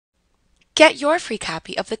Get your free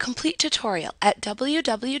copy of the complete tutorial at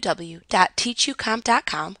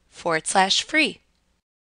www.teachucomp.com/free.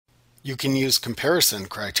 You can use comparison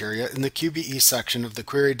criteria in the QBE section of the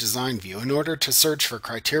Query Design view in order to search for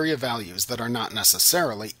criteria values that are not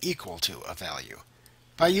necessarily equal to a value.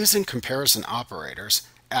 By using comparison operators,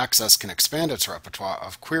 Access can expand its repertoire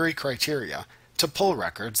of query criteria to pull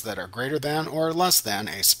records that are greater than or less than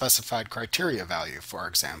a specified criteria value, for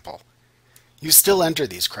example. You still enter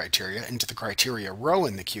these criteria into the criteria row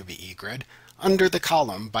in the QBE grid under the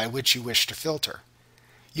column by which you wish to filter.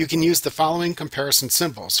 You can use the following comparison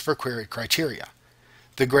symbols for query criteria: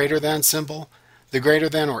 the greater than symbol, the greater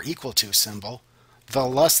than or equal to symbol, the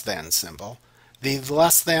less than symbol, the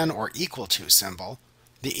less than or equal to symbol,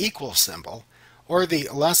 the equal symbol, or the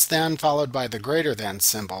less than followed by the greater than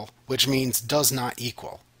symbol, which means does not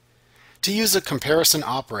equal. To use a comparison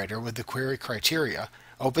operator with the query criteria,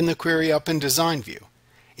 open the query up in Design View.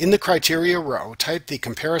 In the criteria row, type the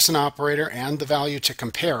comparison operator and the value to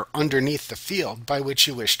compare underneath the field by which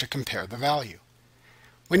you wish to compare the value.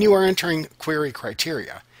 When you are entering query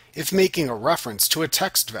criteria, if making a reference to a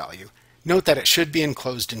text value, note that it should be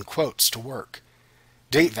enclosed in quotes to work.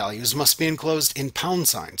 Date values must be enclosed in pound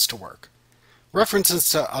signs to work. References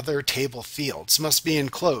to other table fields must be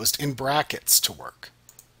enclosed in brackets to work.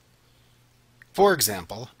 For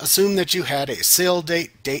example, assume that you had a sale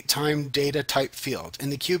date, date time, data type field in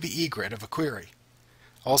the QBE grid of a query.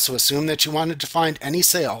 Also assume that you wanted to find any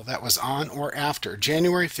sale that was on or after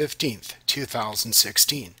January 15th,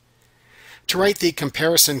 2016. To write the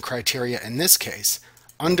comparison criteria in this case,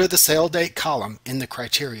 under the sale date column in the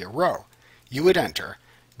criteria row, you would enter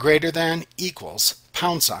greater than equals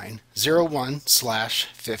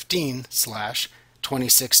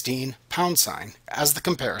 #1/15/2016 as the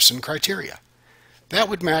comparison criteria. That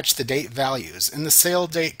would match the date values in the sale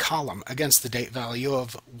date column against the date value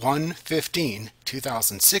of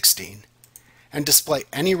 1/15/2016 and display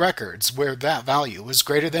any records where that value was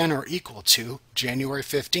greater than or equal to January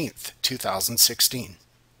 15th, 2016.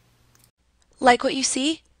 Like what you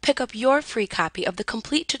see? Pick up your free copy of the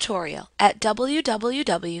complete tutorial at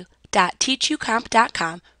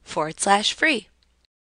www.teachucomp.com/free.